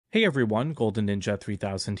Hey everyone, Golden Ninja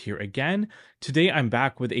 3000 here again. Today I'm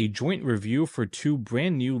back with a joint review for two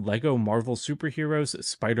brand new LEGO Marvel Superheroes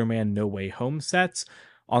Spider-Man No Way Home sets.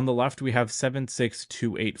 On the left we have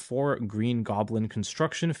 76284 Green Goblin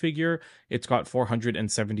construction figure. It's got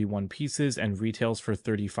 471 pieces and retails for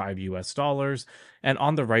 35 US dollars. And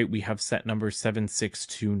on the right we have set number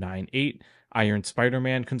 76298 Iron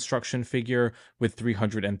Spider-Man construction figure with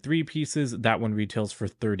 303 pieces. That one retails for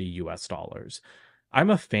 30 US dollars. I'm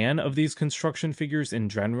a fan of these construction figures in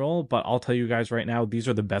general, but I'll tell you guys right now, these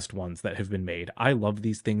are the best ones that have been made. I love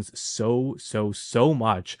these things so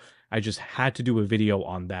much. I just had to do a video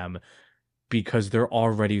on them because they're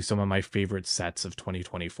already some of my favorite sets of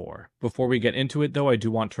 2024. Before we get into it though, I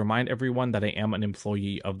do want to remind everyone that I am an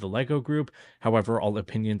employee of the LEGO Group. However, all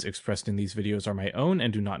opinions expressed in these videos are my own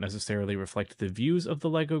and do not necessarily reflect the views of the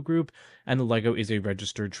LEGO Group, and the LEGO is a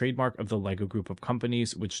registered trademark of the LEGO Group of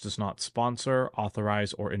companies, which does not sponsor,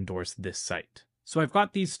 authorize, or endorse this site. So I've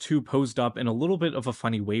got these two posed up in a little bit of a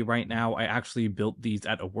funny way right now. I actually built these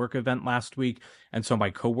at a work event last week, and so my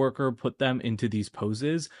coworker put them into these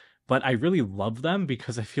poses. But I really love them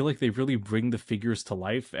because I feel like they really bring the figures to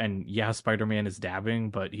life. And yeah, Spider-Man is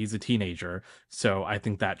dabbing, but he's a teenager, so I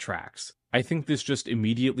think that tracks. I think this just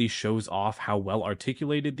immediately shows off how well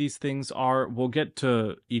articulated these things are. We'll get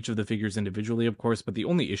to each of the figures individually, of course, but the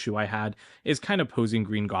only issue I had is kind of posing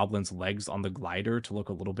Green Goblin's legs on the glider to look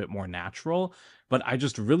a little bit more natural. But I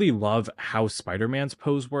just really love how Spider-Man's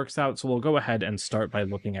pose works out, so we'll go ahead and start by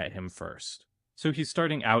looking at him first. So he's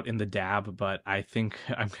starting out in the dab, but I think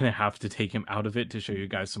I'm going to have to take him out of it to show you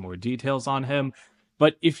guys some more details on him.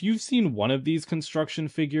 But if you've seen one of these construction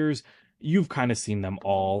figures, you've kind of seen them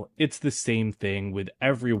all. It's the same thing with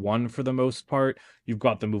every one for the most part. You've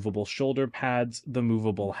got the movable shoulder pads, the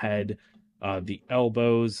movable head, the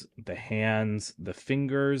elbows, the hands, the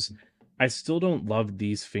fingers. I still don't love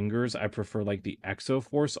these fingers. I prefer like the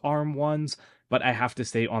Exoforce arm ones. But I have to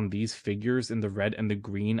say, on these figures in the red and the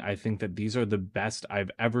green, I think that these are the best I've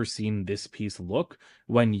ever seen this piece look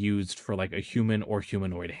when used for like a human or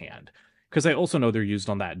humanoid hand. Because I also know they're used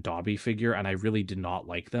on that Dobby figure, and I really did not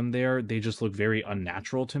like them there. They just look very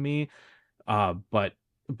unnatural to me. But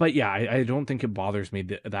yeah, I don't think it bothers me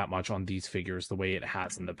that much on these figures the way it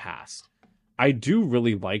has in the past. I do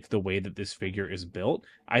really like the way that this figure is built.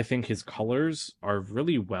 I think his colors are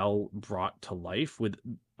really well brought to life with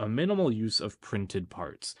a minimal use of printed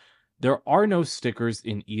parts. There are no stickers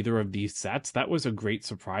in either of these sets. That was a great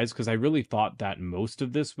surprise because I really thought that most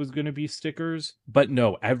of this was going to be stickers. But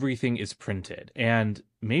no, everything is printed. And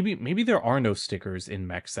maybe there are no stickers in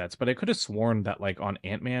mech sets, but I could have sworn that like on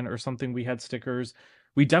Ant-Man or something we had stickers.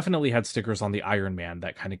 We definitely had stickers on the Iron Man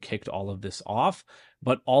that kind of kicked all of this off,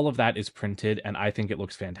 but all of that is printed, and I think it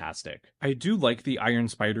looks fantastic. I do like the Iron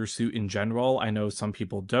Spider suit in general. I know some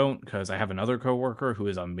people don't, because I have another coworker who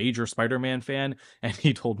is a major Spider-Man fan, and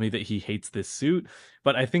he told me that he hates this suit,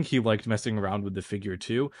 but I think he liked messing around with the figure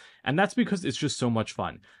too, and that's because it's just so much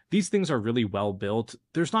fun. These things are really well built.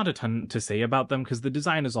 There's not a ton to say about them, because the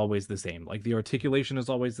design is always the same. Like, the articulation is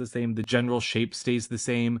always the same, the general shape stays the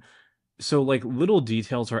same. So like little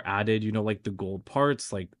details are added, like the gold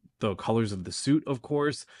parts, like the colors of the suit, of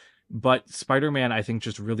course. But Spider-Man, I think,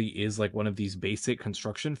 just really is like one of these basic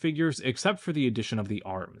construction figures, except for the addition of the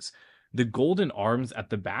arms. The golden arms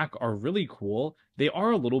at the back are really cool. They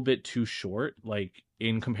are a little bit too short, like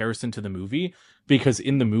in comparison to the movie, because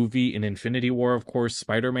in the movie, in Infinity War, of course,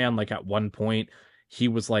 Spider-Man, like at one point, he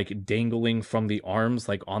was like dangling from the arms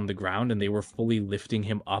like on the ground, and they were fully lifting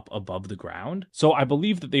him up above the ground. So I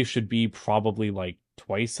believe that they should be probably like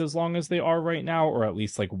twice as long as they are right now, or at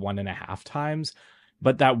least like 1.5 times,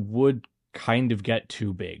 but that would kind of get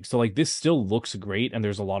too big. So like this still looks great and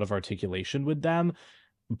there's a lot of articulation with them,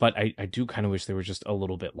 but I do kind of wish they were just a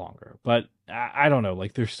little bit longer. But I don't know,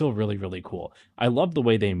 like they're still really cool. I love the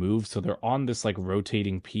way they move. So they're on this like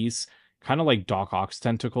rotating piece, kind of like Doc Ock's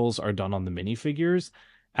tentacles are done on the minifigures.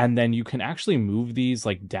 And then you can actually move these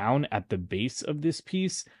like down at the base of this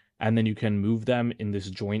piece, and then you can move them in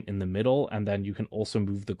this joint in the middle, and then you can also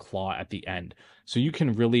move the claw at the end. So you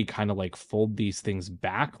can really kind of like fold these things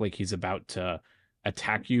back like he's about to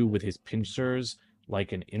attack you with his pincers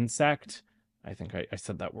like an insect. I think I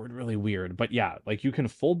said that word really weird, but yeah, like you can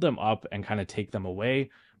fold them up and kind of take them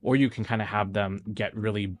away, or you can kind of have them get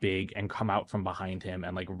really big and come out from behind him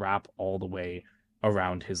and like wrap all the way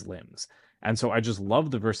around his limbs. And so I just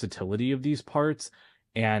love the versatility of these parts,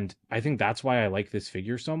 and I think that's why I like this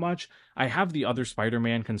figure so much. I have the other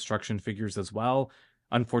Spider-Man construction figures as well.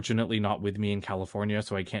 Unfortunately, not with me in California,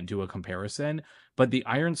 so I can't do a comparison. But the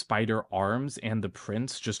Iron Spider arms and the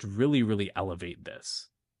prints just really elevate this.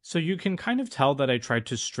 So you can kind of tell that I tried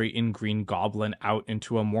to straighten Green Goblin out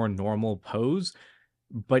into a more normal pose.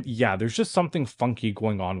 But yeah, there's just something funky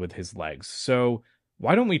going on with his legs. So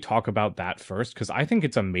why don't we talk about that first? Because I think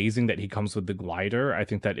it's amazing that he comes with the glider. I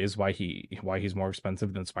think that is why he's more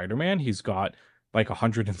expensive than Spider-Man. He's got like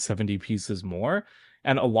 170 pieces more,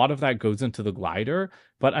 and a lot of that goes into the glider.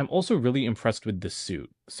 But I'm also really impressed with the suit.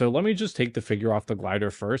 So let me just take the figure off the glider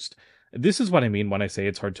first. This is what I mean when I say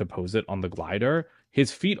it's hard to pose it on the glider.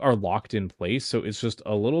 His feet are locked in place, so it's just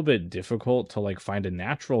a little bit difficult to like find a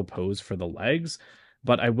natural pose for the legs,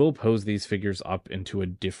 but I will pose these figures up into a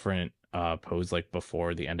different pose like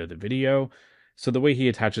before the end of the video. So the way he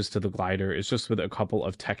attaches to the glider is just with a couple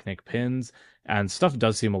of Technic pins, and stuff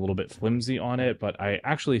does seem a little bit flimsy on it, but I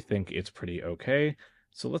actually think it's pretty okay.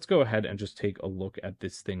 So let's go ahead and just take a look at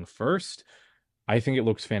this thing first. I think it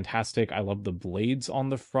looks fantastic. I love the blades on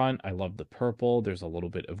the front. I love the purple. There's a little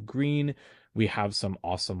bit of green. We have some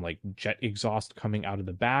awesome like jet exhaust coming out of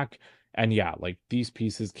the back. And yeah, like these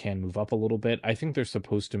pieces can move up a little bit. I think they're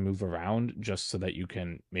supposed to move around just so that you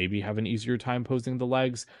can maybe have an easier time posing the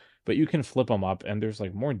legs, but you can flip them up and there's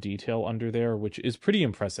like more detail under there, which is pretty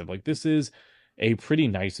impressive. Like this is a pretty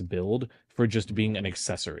nice build for just being an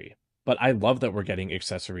accessory. But I love that we're getting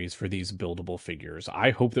accessories for these buildable figures. I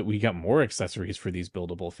hope that we get more accessories for these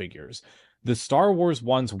buildable figures. The Star Wars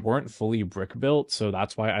ones weren't fully brick built, so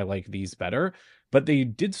that's why I like these better. But they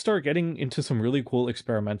did start getting into some really cool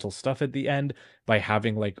experimental stuff at the end by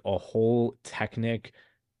having like a whole Technic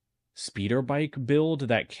speeder bike build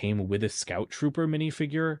that came with a Scout Trooper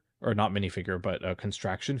minifigure, or not minifigure, but a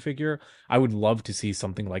construction figure. I would love to see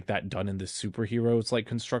something like that done in the superheroes like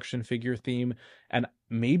construction figure theme. And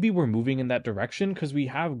maybe we're moving in that direction because we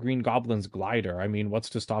have Green Goblin's glider. I mean, what's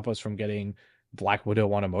to stop us from getting Black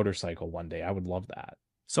Widow on a motorcycle one day? I would love that.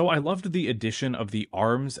 So I loved the addition of the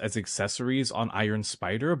arms as accessories on Iron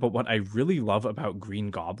Spider, but what I really love about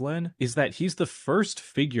Green Goblin is that he's the first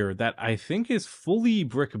figure that I think is fully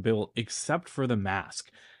brick built except for the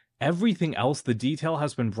mask. Everything else, the detail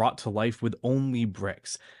has been brought to life with only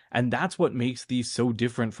bricks, and that's what makes these so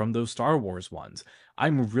different from those Star Wars ones.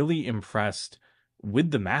 I'm really impressed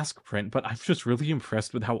with the mask print, but I'm just really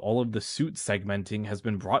impressed with how all of the suit segmenting has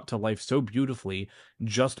been brought to life so beautifully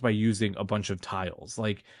just by using a bunch of tiles.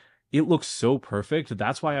 Like, it looks so perfect.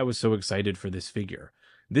 That's why I was so excited for this figure.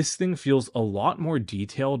 This thing feels a lot more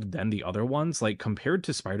detailed than the other ones. Like, compared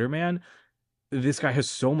to Spider-Man, this guy has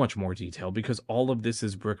so much more detail because all of this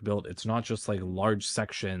is brick built. It's not just like large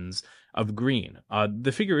sections of green.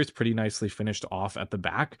 The figure is pretty nicely finished off at the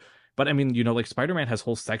back, but I mean, like Spider-Man has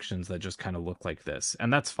whole sections that just kind of look like this,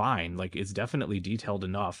 and that's fine. Like it's definitely detailed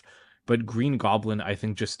enough. But Green Goblin, I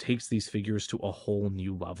think, just takes these figures to a whole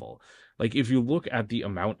new level. Like if you look at the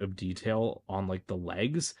amount of detail on like the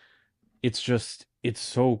legs, it's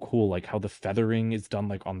so cool. Like how the feathering is done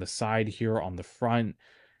like on the side here, on the front,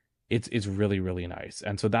 it's really really nice,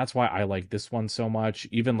 and so that's why I like this one so much.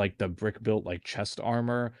 Even like the brick built like chest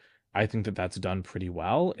armor, I think that that's done pretty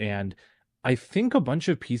well, and I think a bunch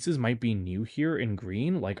of pieces might be new here in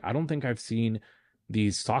green. Like I don't think I've seen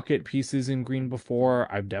these socket pieces in green before.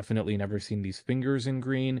 I've definitely never seen these fingers in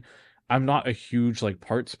green. I'm not a huge like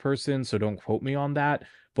parts person, so don't quote me on that,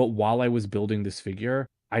 but while I was building this figure,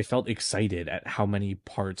 I felt excited at how many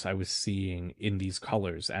parts I was seeing in these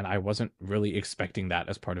colors, and I wasn't really expecting that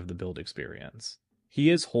as part of the build experience. He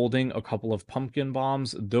is holding a couple of pumpkin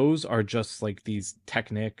bombs. Those are just like these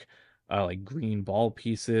Technic, like green ball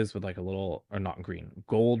pieces with like a little, or not green,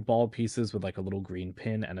 gold ball pieces with like a little green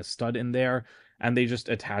pin and a stud in there, and they just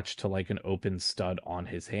attach to like an open stud on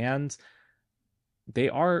his hands. They're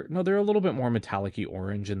a little bit more metallic-y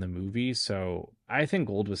orange in the movie, so I think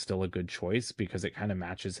gold was still a good choice because it kind of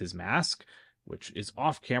matches his mask, which is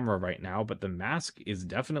off camera right now, but the mask is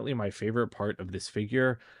definitely my favorite part of this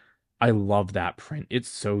figure. I love that print. It's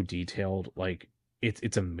so detailed. Like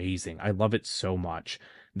it's amazing. I love it so much.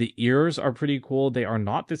 The ears are pretty cool. They are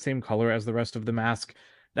not the same color as the rest of the mask.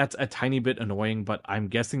 That's a tiny bit annoying, but I'm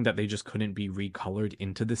guessing that they just couldn't be recolored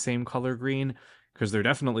into the same color green because they're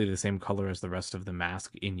definitely the same color as the rest of the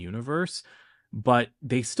mask in universe, but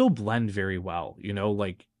they still blend very well.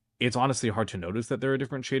 Like it's honestly hard to notice that they're a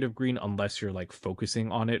different shade of green unless you're like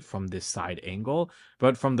focusing on it from this side angle.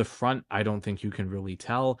 But from the front, I don't think you can really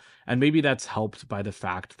tell. And maybe that's helped by the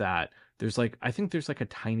fact that I think there's like a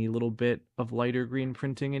tiny little bit of lighter green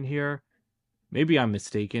printing in here. Maybe I'm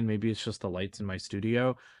mistaken. Maybe it's just the lights in my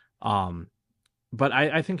studio. Um, but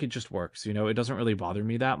I think it just works. It doesn't really bother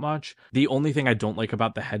me that much. The only thing I don't like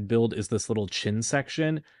about the head build is this little chin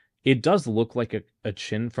section. It does look like a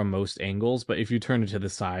chin from most angles, but if you turn it to the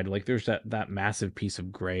side, like there's that massive piece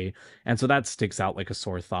of gray, and so that sticks out like a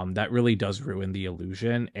sore thumb. That really does ruin the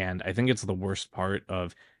illusion, and I think it's the worst part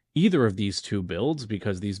of either of these two builds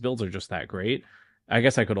because these builds are just that great. I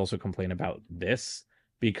guess I could also complain about this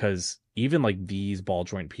because even like these ball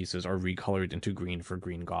joint pieces are recolored into green for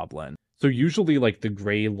Green Goblin. So usually like the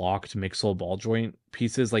gray locked Mixel ball joint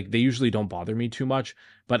pieces, like they usually don't bother me too much,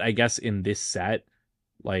 but I guess in this set,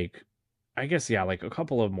 like I guess yeah, like a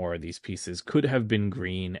couple of more of these pieces could have been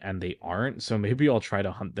green and they aren't, so maybe I'll try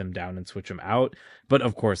to hunt them down and switch them out. But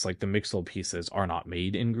of course, like the Mixel pieces are not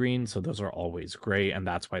made in green, so those are always gray, and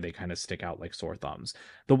that's why they kind of stick out like sore thumbs.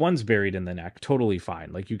 The ones buried in the neck, totally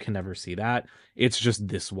fine. Like you can never see that. It's just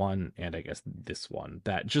this one and I guess this one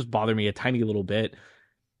that just bother me a tiny little bit.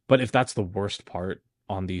 But if that's the worst part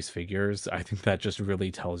on these figures, I think that just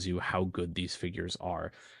really tells you how good these figures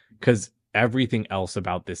are. Because everything else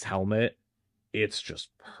about this helmet, it's just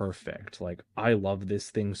perfect. Like, I love this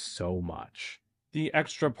thing so much. The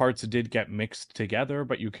extra parts did get mixed together,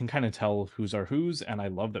 but you can kind of tell whose are whose, and I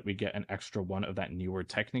love that we get an extra one of that newer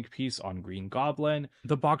Technic piece on Green Goblin.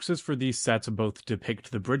 The boxes for these sets both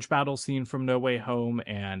depict the bridge battle scene from No Way Home,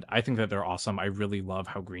 and I think that they're awesome. I really love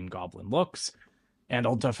how Green Goblin looks, and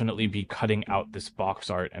I'll definitely be cutting out this box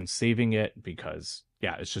art and saving it because,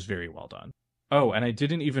 yeah, it's just very well done. Oh, and I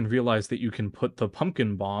didn't even realize that you can put the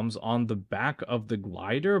pumpkin bombs on the back of the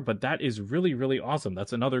glider, but that is really, really awesome.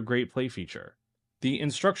 That's another great play feature. The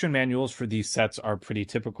instruction manuals for these sets are pretty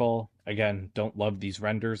typical. Again, don't love these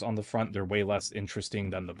renders on the front. They're way less interesting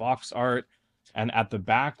than the box art. And at the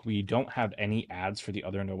back, we don't have any ads for the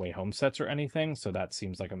other No Way Home sets or anything, so that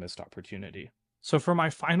seems like a missed opportunity. So for my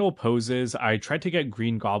final poses, I tried to get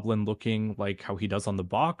Green Goblin looking like how he does on the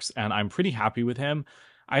box, and I'm pretty happy with him.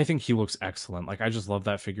 I think he looks excellent. Like, I just love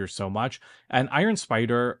that figure so much. And Iron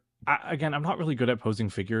Spider, again, I'm not really good at posing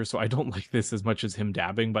figures, so I don't like this as much as him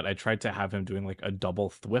dabbing, but I tried to have him doing like a double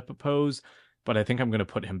thwip pose, but I think I'm going to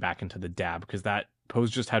put him back into the dab because that pose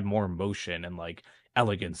just had more motion and like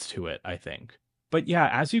elegance to it, I think. But yeah,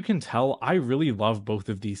 as you can tell, I really love both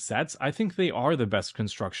of these sets. I think they are the best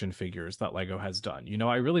construction figures that LEGO has done. You know,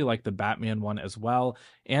 I really like the Batman one as well,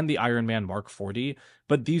 and the Iron Man Mark 40,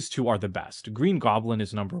 but these two are the best. Green Goblin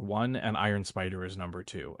is number one, and Iron Spider is number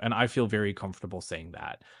two, and I feel very comfortable saying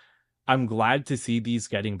that. I'm glad to see these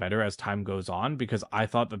getting better as time goes on, because I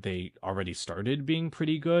thought that they already started being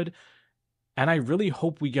pretty good, and I really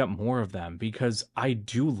hope we get more of them because I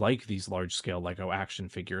do like these large scale Lego action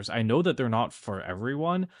figures. I know that they're not for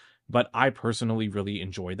everyone, but I personally really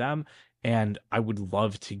enjoy them. And I would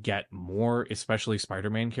love to get more, especially Spider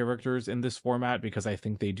Man characters in this format because I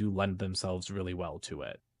think they do lend themselves really well to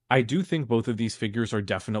it. I do think both of these figures are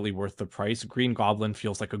definitely worth the price. Green Goblin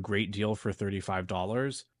feels like a great deal for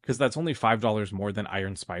 $35 because that's only $5 more than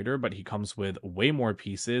Iron Spider, but he comes with way more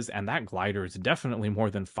pieces, and that glider is definitely more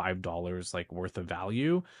than $5 like worth of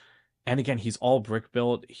value. And again, he's all brick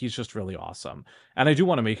built. He's just really awesome. And I do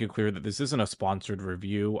want to make it clear that this isn't a sponsored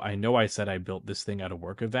review. I know I said I built this thing at a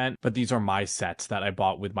work event, but these are my sets that I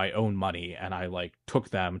bought with my own money, and I like took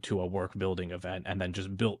them to a work building event and then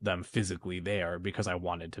just built them physically there because I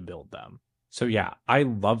wanted to build them. So yeah, I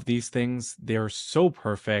love these things. They're so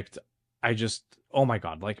perfect. I just, oh my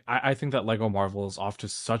God, like I think that Lego Marvel is off to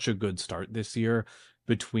such a good start this year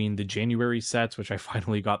between the January sets, which I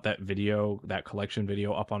finally got that video, that collection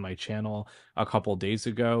video up on my channel a couple days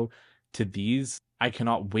ago, to these. I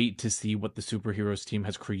cannot wait to see what the superheroes team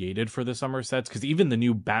has created for the summer sets, because even the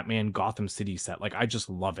new Batman Gotham City set, like I just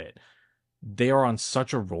love it. They are on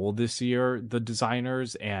such a roll this year, the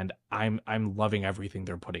designers, and I'm loving everything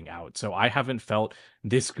they're putting out. So I haven't felt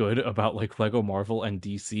this good about like Lego Marvel and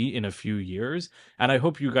DC in a few years, and I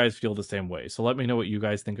hope you guys feel the same way. So let me know what you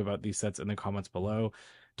guys think about these sets in the comments below.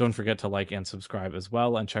 Don't forget to like and subscribe as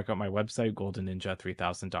well, and check out my website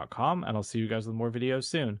goldenninja3000.com, and I'll see you guys with more videos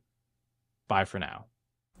soon. Bye for now.